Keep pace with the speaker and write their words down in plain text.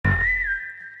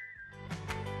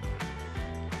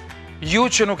Ju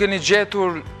që nuk keni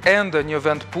gjetur ende një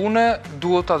vend pune,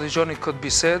 duhet ta dëgjoni këtë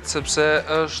bisedë, sepse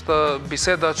është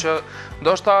biseda që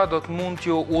ndoshta do të mund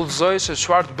t'ju udhëzoj se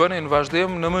çfarë të bëni në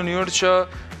vazhdim në mënyrë që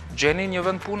gjeni një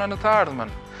vend pune në të ardhmen.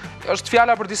 Është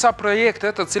fjala për disa projekte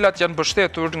të cilat janë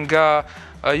mbështetur nga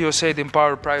USAID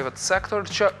Empower Private Sector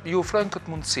që ju ofrojnë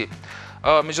këtë mundësi.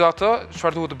 Megjithatë,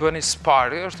 çfarë duhet të bëni së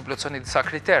pari është të plotësoni disa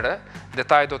kritere,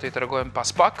 detaj do t'i tregojmë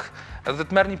pas pak, dhe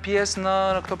të merrni pjesë në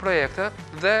këto projekte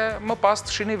dhe më pas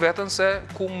të shihni veten se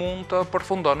ku mund të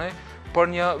përfundoni për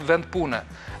një vend pune.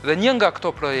 Dhe një nga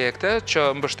këto projekte që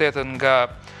mbështeten nga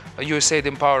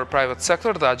USAID Empower Private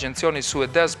Sector dhe Agjencioni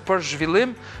Suedez për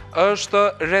Zhvillim është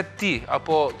RIT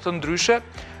apo të ndryshe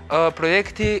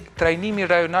projekti Trajnimi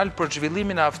Rajonal për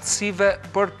zhvillimin e aftësive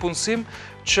për punësim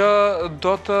që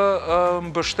do të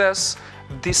mbështes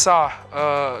disa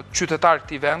qytetarë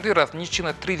këtij vendi, rreth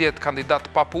 130 kandidat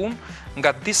pa punë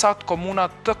nga disa komuna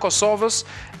të Kosovës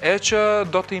e që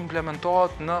do të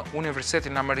implementohet në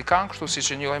Universitetin Amerikan, kështu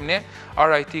siç e njohim ne,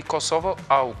 RIT Kosovo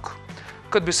AUK.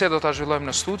 Këtë bisedë do ta zhvillojmë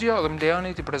në studio dhe më lejoni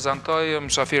t'i prezantoj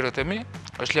mysafirët e mi.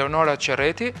 Është Leonora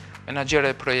Çerreti,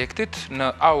 menaxhere e projektit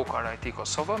në AUK RIT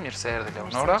Kosovo. Mirë se erdhi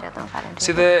Leonora.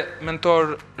 Si dhe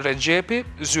mentor Rexhepi,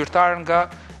 zyrtar nga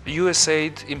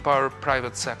USAID Empower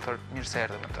Private Sector. Mirë se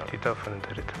erdhi mentor. Tita,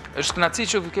 faleminderit. Është kënaqësi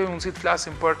që të kemi mundësi të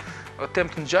flasim për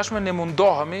temë të ngjashme, ne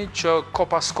mundohemi që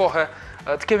kohë pas kohe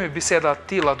të kemi biseda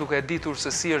të tilla duke ditur se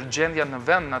si është gjendja në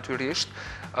vend natyrisht,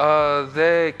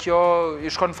 dhe kjo i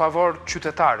shkon në favor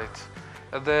qytetarit.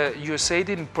 Dhe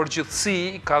USAID në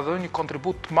përgjithësi ka dhënë një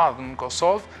kontribut të madh në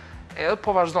Kosovë edhe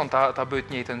po vazhdon ta bëjë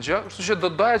të njëjtën gjë. Kështu që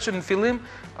do doja që në fillim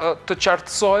të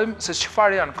qartësojmë se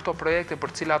çfarë janë këto projekte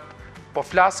për të cilat po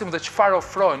flasim dhe çfarë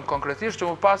ofrojnë konkretisht,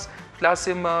 që më pas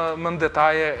flasim më në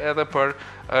detaje edhe për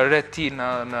RIT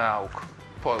në AUK.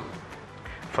 Po.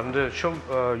 Falenderoj shumë,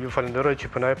 ju falenderoj që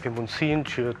po na jepni mundësinë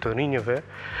që të rinjve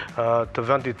të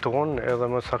vendit tonë, edhe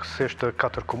më saktësisht të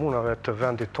 4 komunave të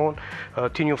vendit tonë,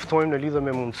 t'i njoftojmë në lidhje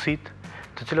me mundësitë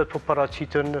të cilat po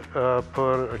paraqiten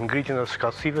për ngritjen e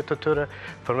shkallësive të tyre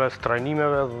përmes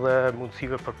trajnimeve dhe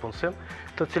mundësive për punësim,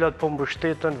 të cilat po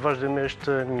mbështeten vazhdimisht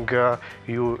nga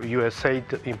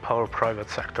USAID Empower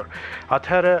Private Sector.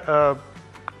 Atëherë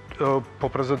po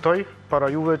prezantoj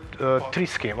para juve 3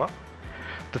 skema,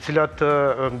 të cilat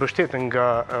mbështeten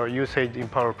nga USAID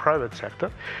Empower Private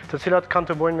Sector, të cilat kanë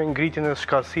të bëjnë me ngritjen e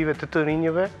shkallësive të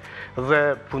rinjve dhe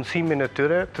punësimin e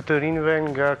tyre të rinjve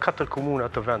nga 4 komuna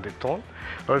të vendit tonë.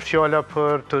 Është fjala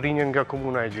për të rinjën nga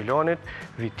komuna e Gjilanit,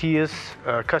 Vitijës,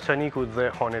 Kaçanikut dhe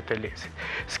Hanet e Lesit.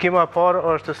 Skema e parë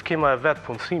është skema e vetë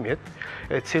punësimit,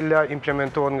 e cila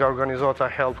implementohet nga organizata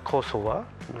RIT Kosovo,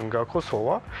 nga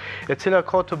Kosova, e cila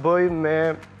ka të bëjë me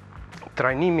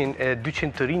trajnimin e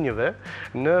 200 të rinjve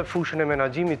në fushën e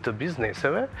menaxhimit të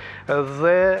bizneseve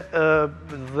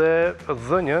dhe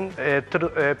dhënien e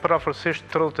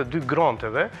parafërsisht 32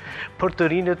 granteve për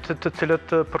të rinjët të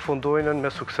cilët përfundojnë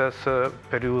me sukses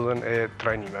periudhën e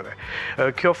trajnimeve.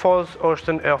 Kjo fazë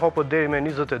është e hapur deri me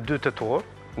 22 tetor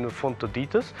në fund të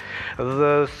ditës, dhe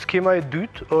skema e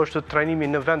dytë është trajnimi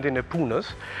në vendin e punës,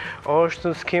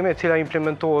 është skema e cila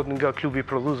implementohet nga klubi i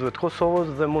prodhuesve të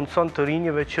Kosovës dhe mundson të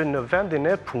rinjve që në vendin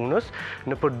e punës,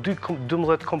 në për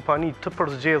 12 kompani të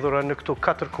përzgjedhura në këto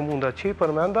 4 komuna që i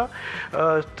përmenda,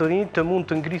 të rinjt të mund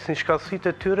të ngrisin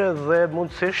shkallësitë e tyre dhe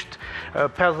mundësisht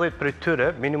 50 prej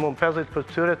tyre, minimum 50 prej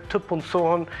tyre të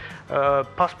punësohen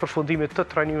pas përfundimit të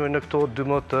trajnimeve në këto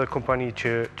 12 kompani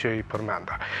që i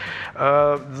përmenda.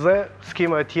 Dhe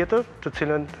skema e tjetër, të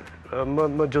cilën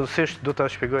më gjërësisht do të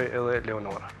shpjegoj edhe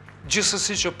Leonora.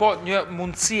 Gjithsesi që po, një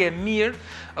mundësi e mirë,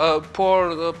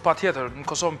 por patjetër në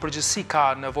Kosovë përgjithësi ka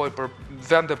nevojë për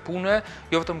vende pune,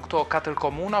 jo vetëm këto 4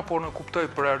 komuna, por në kuptoj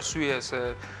për arsye se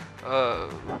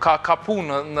ka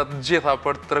punë në të gjitha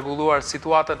për të rregulluar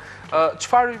situatën.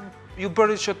 Çfarë ju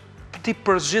bëri që ti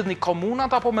përzgjidhni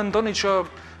komunat, apo mendoni që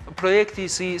projekti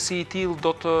si i tillë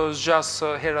do të zgjas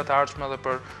herat e ardhshme edhe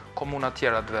për komuna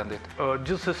tjera të vendit?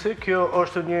 Gjithsesi, kjo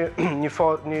është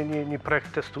një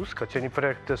projekt testus, ka qenë një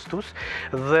projekt testus,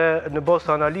 dhe në bazë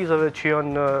të analizave që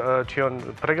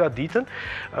janë përgatitur,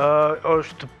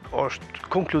 është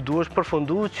konkluduar, është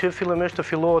përfunduar që fillimisht të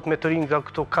fillohet me të rinj nga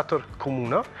këto 4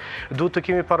 komuna. Duhet të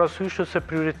kemi parasysh se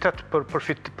prioritet për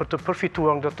të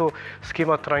përfituar nga ato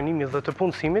skema trajnimit dhe të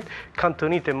punësimit kanë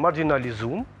të rinjt e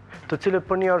marginalizuar, të cilët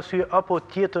për një arsye apo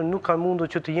tjetër nuk kanë mundur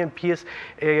që të jenë pjesë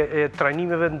e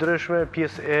trajnimeve ndryshme,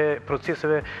 pjesë e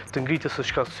proceseve të ngritjes së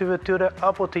shkallësyve të tyre,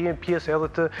 apo të jenë pjesë edhe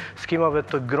të skemave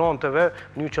të granteve,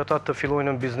 në që ata të fillojnë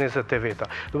në bizneset e veta.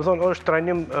 Do të thonë, është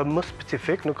trajnim më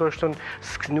specifik, nuk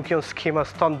janë skema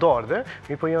standarde,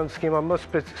 po janë skema më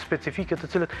specifike të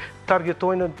cilët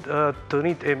targetojnë të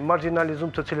rinjt e marginalizuar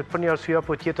të cilët për një arsye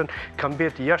apo tjetër kanë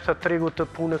mbetë jashtë tregut të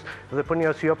punës dhe për një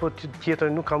arsye apo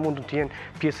tjetër nuk kanë mundur të jenë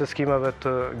pjesë e skemave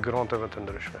të granteve të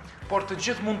ndryshme. Por të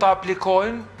gjithë mund të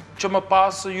aplikojnë që më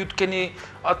pas ju të keni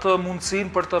atë mundësin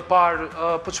për të parë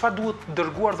për çfarë duhet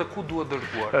dërguar dhe ku duhet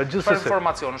dërguar? Për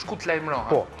informacionesh, ku të lajmërohen?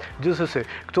 Po, gjithsesi.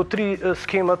 Këto 3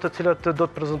 skema të cilat do të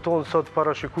prezantohen sot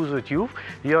para shikuesve të juve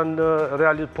janë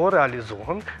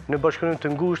realizohen në bashkëpunim të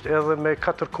ngushtë edhe me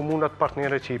 4 komunat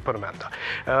partnere që i përmenda.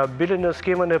 Bile në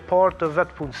skemën e parë të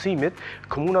vetë punësimit,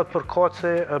 komunat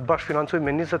përkatëse bashkëfinancojnë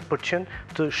me 20%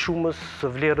 të shumës së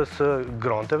vlerës së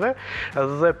granteve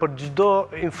dhe për çdo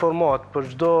informat, për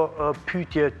çdo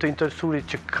pyetje të interesuarit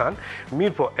që kanë,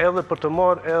 mirë po edhe për të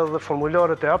marrë edhe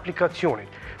formularet e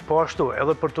aplikacionit. Po ashtu,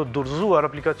 edhe për të dorëzuar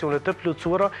aplikacionet e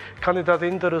plotësuara, kandidatët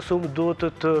e interesuar duhet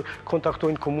të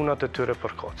kontaktojnë komunat e tyre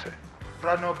përkatëse.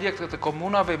 Pra në objektet e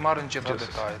komunave i marrin gjitha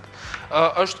detajet.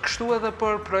 Është kështu edhe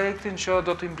për projektin që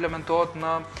do të implementohet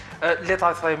në,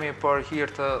 leta themi për hir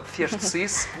të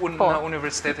thjeshtësisë në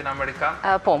Universitetin Amerikan?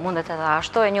 Po, mundet edhe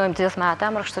ashtu, e njohim të gjithë me atë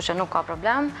emër, kështu që nuk ka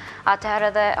problem. Atëherë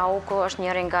edhe AUKO është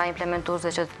njëri nga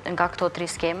implementuesve nga këto 3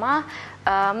 skema.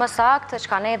 Më saktë,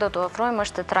 çka ne do të ofrojmë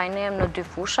është të trajnim në 2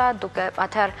 fusha, duke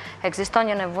atëherë ekziston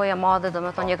një nevojë e madhe,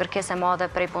 domethënë një kërkesë e madhe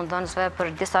prej punëdhënësve për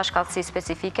disa shkallësi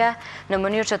specifike, në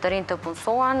mënyrë që të rinë të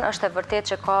punësohen. Është e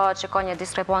vërtetë që ka një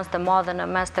diskrepancë të madhe në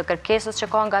mes të kërkesës që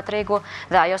ka nga tregu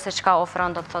dhe ajo se çka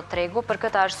ofron do të thotë tregu. Për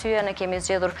këtë arsye ne kemi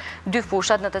zgjedhur 2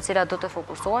 fushat në të cilat do të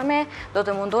fokusohemi, do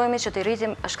të mundohemi që të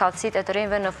rritim shkallësitë e të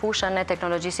rinjve në fushën e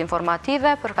teknologjisë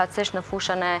informative, përkatësisht në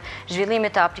fushën e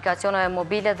zhvillimit të aplikacioneve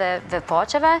mobile dhe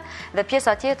faqeve, dhe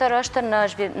pjesa tjetër është në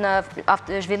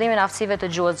zhvillimin e aftësive të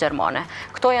gjuhës gjermane.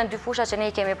 Këto janë 2 fusha që ne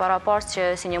i kemi paraportë që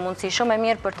si një mundësi shumë e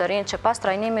mirë për të rinjt që pas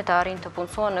trajnimit të arrin të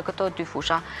punësohen në këto 2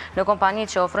 fusha, në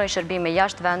kompanitë që ofrojnë shërbime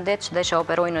jashtë vendit dhe që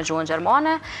operojnë në gjuhën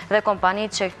gjermane dhe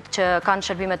kompanitë që kanë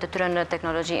shërbimet të tyre në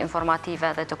teknologji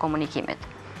informative dhe të komunikimit.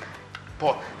 Po,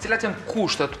 cilat janë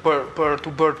kushtet për të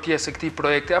bërë pjesë e këtij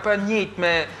projekti, apo janë njëjtë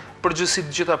me përgjithësi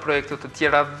të gjitha projektet e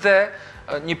tjera dhe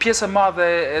një pjesë e madhe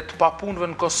e të papunëve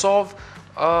në Kosovë,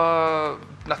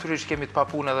 natyrisht kemi të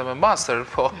papunë edhe me master,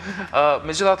 po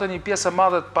megjithatë një pjesë e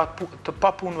madhe të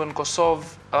papunëve në Kosovë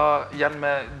janë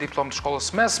me diplomë të shkollës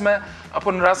mesme, apo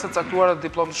në raste të caktuara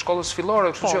diplomë të shkollës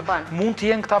fillore, kështu që mund të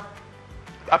jenë këta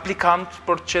aplikant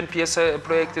për të qenë pjesë e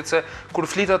projektit, se kur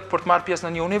flitet për të marrë pjesë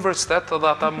në një universitet, edhe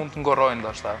ata mund të ngurojnë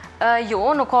ndoshta.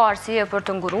 Jo, nuk ka arsye për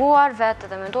të nguruar, vetë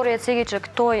dhe mentori e cili që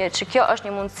kjo është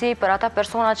një mundësi për ata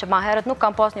persona që më herët nuk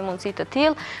kanë pas një mundësi të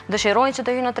tillë, dëshirojnë që të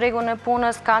hyjnë në tregun e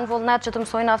punës, kanë vullnet që të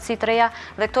mësojnë aftësi të reja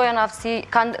dhe këto janë aftësi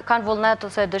kanë vullnet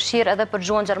ose dëshirë edhe për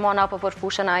gjuhën gjermane apo për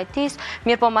fushën e IT-s,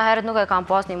 mirë po më herët nuk e kanë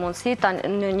pas një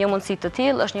mundësi të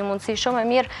tillë, është një mundësi shumë e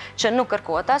mirë që nuk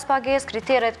kërkohet as pagesë,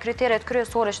 kriteret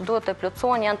kryesore që duhet të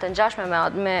plotësohen janë të ngjashme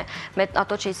me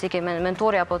ato që i sike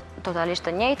mentori apo totalisht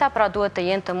të njëjta, pra duhet të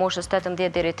jenë të moshës 18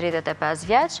 deri 35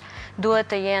 vjeç, duhet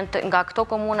të jenë nga këto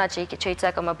komuna që i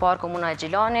cekëm më parë, komuna e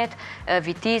Gjilanit,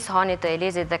 Vitis, Hanit të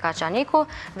Elezit dhe Kaçaniku,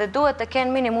 dhe duhet të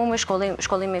kenë minimumi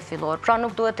shkollimi fillor. Pra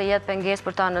nuk duhet të jetë pengesë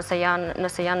për ta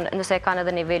nëse kanë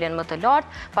edhe nivelin më të lartë,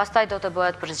 pastaj do të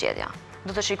bëhet përzgjedhja.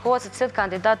 Do të shikohet se cilët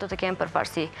kandidat do të kenë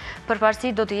përparësi.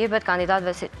 Përparësi do të jepet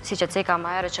kandidatëve siç e ceka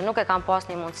më herët që nuk e kanë pas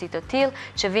një mundësi të tillë,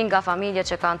 që vinë nga familje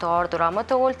që kanë të ardhura më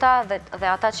të ulta dhe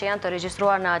ata që janë të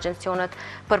regjistruar në agjencionet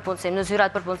për punësim, në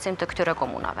zyrat për punësim të këtyre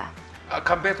komunave.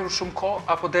 Ka mbetur shumë kohë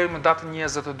apo deri më datën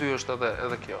 22 është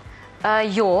edhe kjo?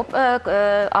 Jo,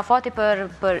 afati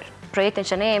për projektin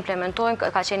që ne implementojmë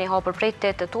ka qenë i hapur prej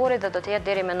 8 tetorit dhe do të jetë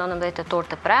deri me 19 tetor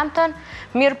të premten.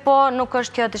 Mirë po, nuk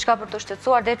është kjo diçka për të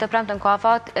shqetësuar, deri të premten ka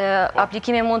afat,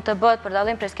 aplikimi mund të bëhet për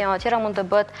dallim prej skemave tjera, mund të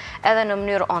bëhet edhe në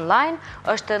mënyrë online.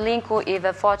 Është linku i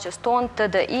webfaqes tonë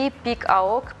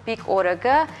tdi.aok.org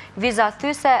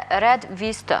vizathyse red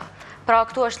vist. Pra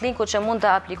këtu është linku që mund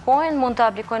të aplikojnë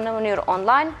në mënyrë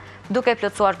online, duke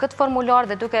plotësuar këtë formular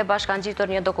dhe duke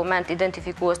bashkangjitur një dokument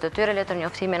identifikues të tyre, letër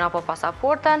njoftimin apo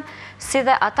pasaportën, si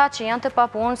dhe ata që janë të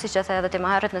papunë, siç e the edhe më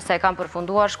herët, nëse kanë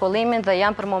përfunduar shkollimin dhe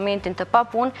janë për momentin të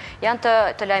papunë, janë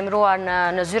të lajmëruar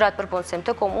në zyrat për punësim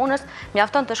të komunës,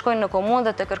 mjafton të shkojnë në komunë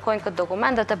dhe të kërkojnë këtë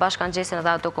dokument dhe të bashkangjisin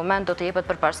edhe atë dokument do të jepet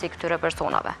përparësi këtyre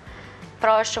personave.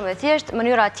 Pra është shumë e thjeshtë,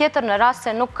 mënyra tjetër në rast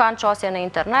se nuk kanë qasje në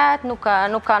internet, nuk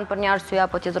kanë për një arsye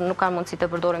apo tjetër nuk kanë mundësi të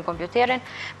përdorin kompjuterin,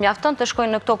 mjafton të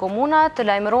shkojnë në këto komuna, të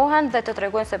lajmërohen dhe të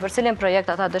tregojnë se për cilin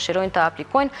projekt ata dëshirojnë të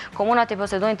aplikojnë, komunat i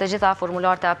posedojnë të gjitha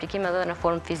formularët e aplikimit dhe në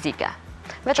formë fizike.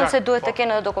 Vetëm se duhet të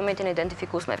kenë dokumentin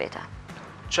identifikues me vete.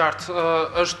 Qartë,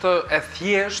 është e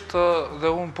thjeshtë dhe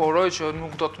unë poroj që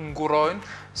nuk do të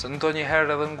ngurojnë, se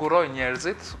ndonjëherë edhe ngurojnë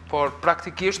njerëzit, por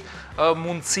praktikisht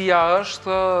mundësia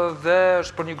është dhe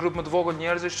është për një grup më të vogël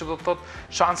njerëzish që do të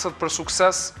thotë shanset për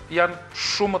sukses janë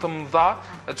shumë të mëdha,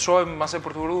 e të shohim mase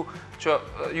për të uru që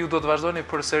ju do të vazhdoni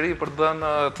përsëri për të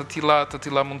dhënë të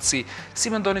tilla mundësi.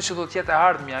 Si mendoni që do të jetë e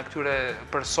ardhmja e këtyre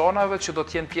personave që do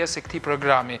të jenë pjesë e këtij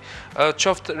programi?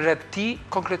 Qoftë RIT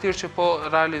konkretisht që po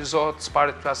realizohet,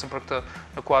 s'pari të flasim për këtë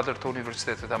në kuadër të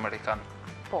Universitetit Amerikan.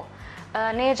 Po.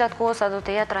 Ne gjatë kohës sa do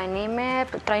të jetë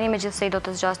trajnimi gjithsej do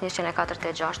të zgjas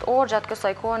 146 orë, gjatë kësaj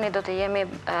kohe ne do të jemi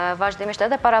vazhdimisht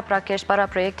edhe para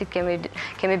projektit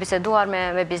kemi biseduar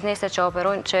me bizneset që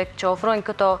ofrojnë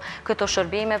këto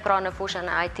shërbime, pra në fushën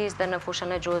e IT-s dhe në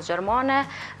fushën e gjuhës gjermane,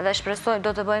 dhe shpresoj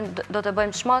do të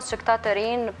bëjmë çmas që këta të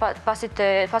rinj pasi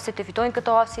të fitojnë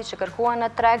këto aftësi që kërkuan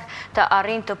në treg, të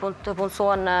arrijnë të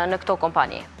punësohen në këto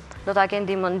kompani. Do ta kenë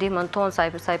ndihmën tonë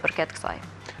sa i përket kësaj.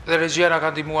 Dhe regjia na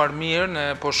ka ndihmuar mirë, ne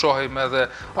po shohim edhe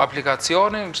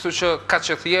aplikacionin, kështu që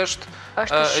kaq e thjesht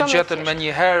e gjetën me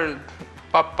një herë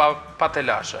pa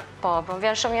telashe. Po, më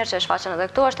vjen shumë mirë që e shfaqen edhe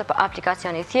këtu, është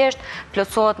aplikacioni thjesht,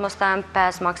 plotësohet mos them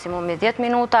 5 maksimumi 10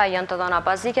 minuta, janë të dhëna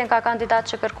bazike nga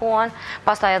kandidatë që kërkuan,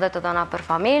 pastaj edhe të dhëna për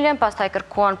familjen, pastaj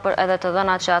kërkuan edhe të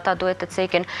dhëna që ata duhet të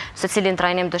cekin se cilin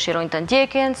trajnim dëshirojnë të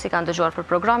ndjekin, si kanë dëgjuar për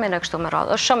programin e kështu me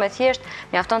radhë. Është shumë e thjesht,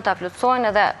 mjafton ta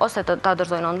plotësojnë edhe ose ta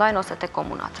dorëzojnë online ose tek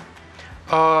komunat.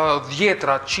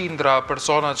 Dhjetra, qindra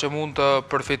persona që mund të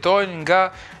përfitojnë nga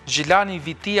Gjilani,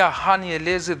 Vitia, Hani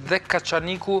Elezit dhe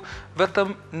Kaçaniku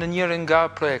vetëm në njërin nga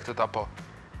projektet apo?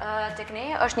 Tek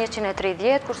ne është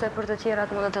 130, kurse për të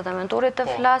tjerat mundet edhe mentorit të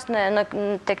flas,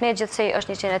 tek ne gjithsej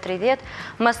është 130,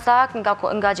 më saktë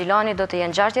nga Gjilani do të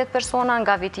jenë 60 persona,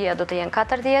 nga Vitia do të jenë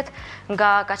 40,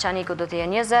 nga Kaçaniku do të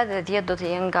jenë 20 dhe 10 do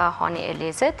të jenë nga Hani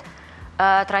Elezit.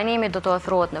 Trajnimi do të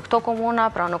ofrohet në këto komuna,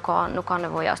 pra nuk ka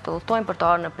nevojë as të udhtojmë për të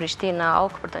ardhur në Prishtinë,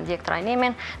 Auk për të ndjek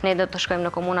trajnimin, ne do të shkojmë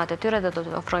në komunat e tyre dhe do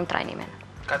të ofrojmë trajnimin.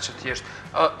 Kaq e thjeshtë.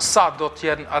 Sa do të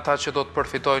jenë ata që do të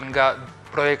përfitojnë nga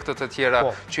projektet e tjera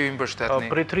që ju mbështetni?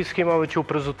 Për 3 skemave që u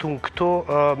prezantuan këto,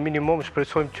 minimum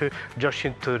shpresojmë që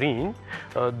 600 të rinj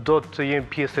do të jenë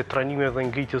pjesë e trajnimeve dhe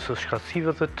ngritjes së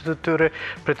shkallësive të tyre,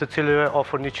 për të cilëve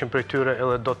afër 100 prej tyre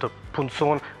edhe do të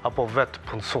punësohen apo vetë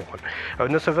punësohen.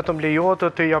 Nëse vetëm lejohet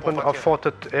të japën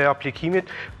afatet e aplikimit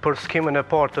për skemën e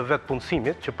parë të vetë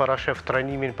punësimit, që parashef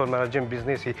trajnimin për menaxhem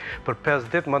biznesi për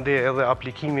 5 ditë, madje edhe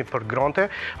aplikimi për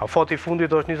grante, afati i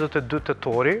fundit është 22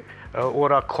 tetori,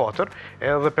 ora 4,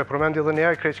 edhe për përmendje dhe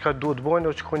njëherë krejt që ka duhet bojnë,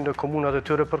 o që shkojnë në komunat e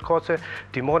tyre përkatëse,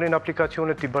 ti marrin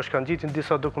aplikacionet, ti bashkangjitin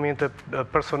disa dokumente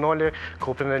personale,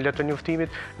 kopjen e letër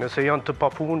njoftimit, nëse janë të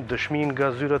papunë, dëshmin nga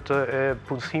zyrët e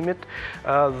punësimit,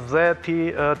 dhe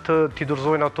ti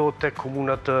dorëzojnë ato tek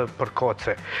komunat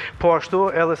përkatëse. Po ashtu,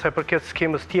 edhe sa i përket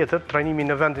skemës tjetër, trajnimi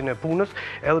në vendin e punës,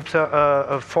 edhe pse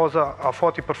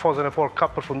afati për fazën e parë ka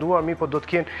përfunduar, mi po do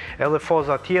të kenë edhe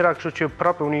faza tjera, kështu që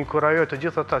prapë unë inkurajoj të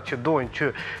gjithë ata që dojnë që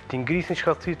t'i ngrisin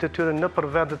shkallësitë e tyre në për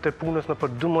vendet e punës, në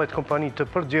për 12 kompani të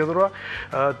përgjedhura,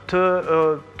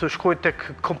 të shkojnë tek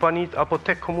kompanit apo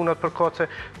tek komunat përkatëse,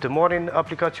 të marrin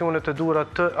aplikacionet e duhura,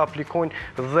 të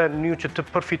aplikojnë dhe në që të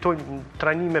përfitojnë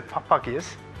trajnime pa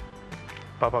pagesë,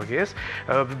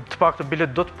 të paktën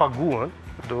bilet do të paguhen,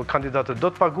 kandidatët do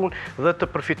të paguhen dhe të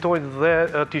përfitojnë dhe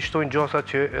të shtojnë gjasa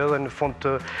që edhe në fund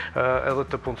edhe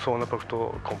të punësohen për këto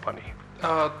kompani.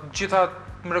 Gjitha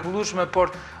mrekullueshme, por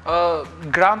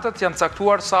grantet janë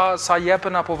caktuar sa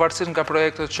jepen apo varësisht nga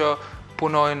projektet që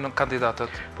punojnë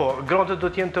kandidatët? Po, grantet do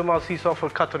t'jenë të madhësisë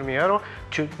afër 4.000 euro,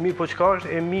 që mirë po çka është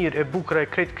e mirë, e bukur e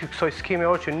krejt kësaj skeme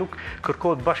është që nuk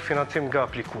kërkohet bashkëfinancim nga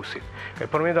aplikuesi. E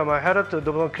përmenda më herët,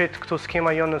 domethënë krejt këto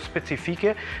skema janë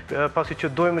specifike, pasi që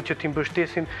dojmë që t'i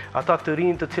mbështesim ata të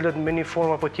rinj të cilët me një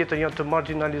formë apo tjetër janë të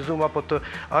marginalizuar apo të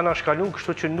anashkaluar,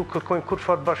 kështu që nuk kërkojnë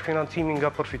kurrë bashkëfinancimi nga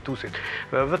përfituesit.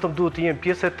 Vetëm duhet të jenë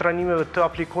pjesë e trajnimeve të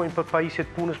aplikojnë për pajisje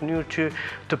të punës në mënyrë që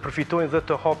të përfitojnë dhe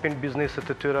të hapin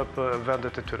bizneset e tyre për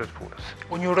vendet e tyre të punës.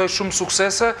 Unë ju uroj shumë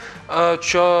suksese,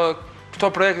 që këto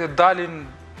projekte dalin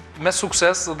me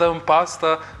sukses dhe më pas të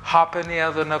hapeni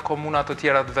edhe në komunat të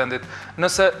tjera të vendit.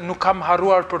 Nëse nuk kam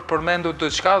harruar për përmendur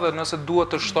diçka dhe nëse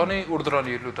duhet të shtoni,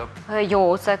 urdhroni, lutem. Jo,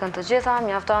 se kanë të gjitha,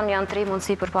 mjafton janë 3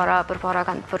 mundësi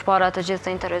përpara të gjithë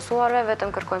të interesuarve,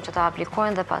 vetëm kërkojmë që ta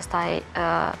aplikojnë dhe pastaj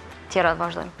tjerat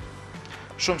vazhdojmë.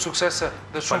 Shumë suksese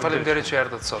dhe shumë faleminderit që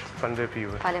erdhët sot. Faleminderit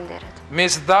juve. Faleminderit.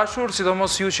 Miq dashur,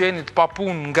 sidomos ju që jeni të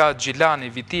papunë nga Gjilani,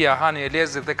 Vitia, Hani,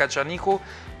 Elezit dhe Kaçaniku,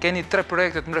 keni 3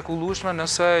 projekte të mrekullueshme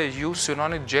nëse ju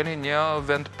synoni të gjeni një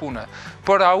vend pune.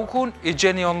 Për Aukun i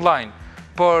gjeni online.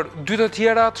 Për 2 të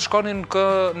tjera të shkonin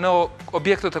në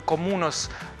objektet e komunës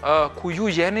ku ju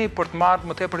jeni për të marrë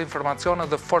më tepër informacione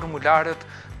dhe formularet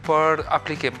për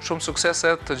aplikim. Shumë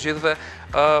suksese të gjithëve,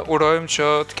 urojmë që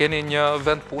të keni një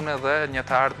vend pune dhe një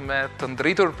të ardhme të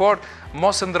ndritur, por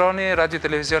mos e ndroni Radio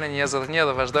Televizioni 21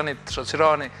 dhe vazhdoni të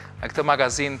shoqëroheni me këtë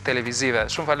magazin televizive.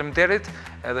 Shumë faleminderit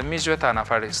edhe miqve tanë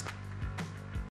afarist.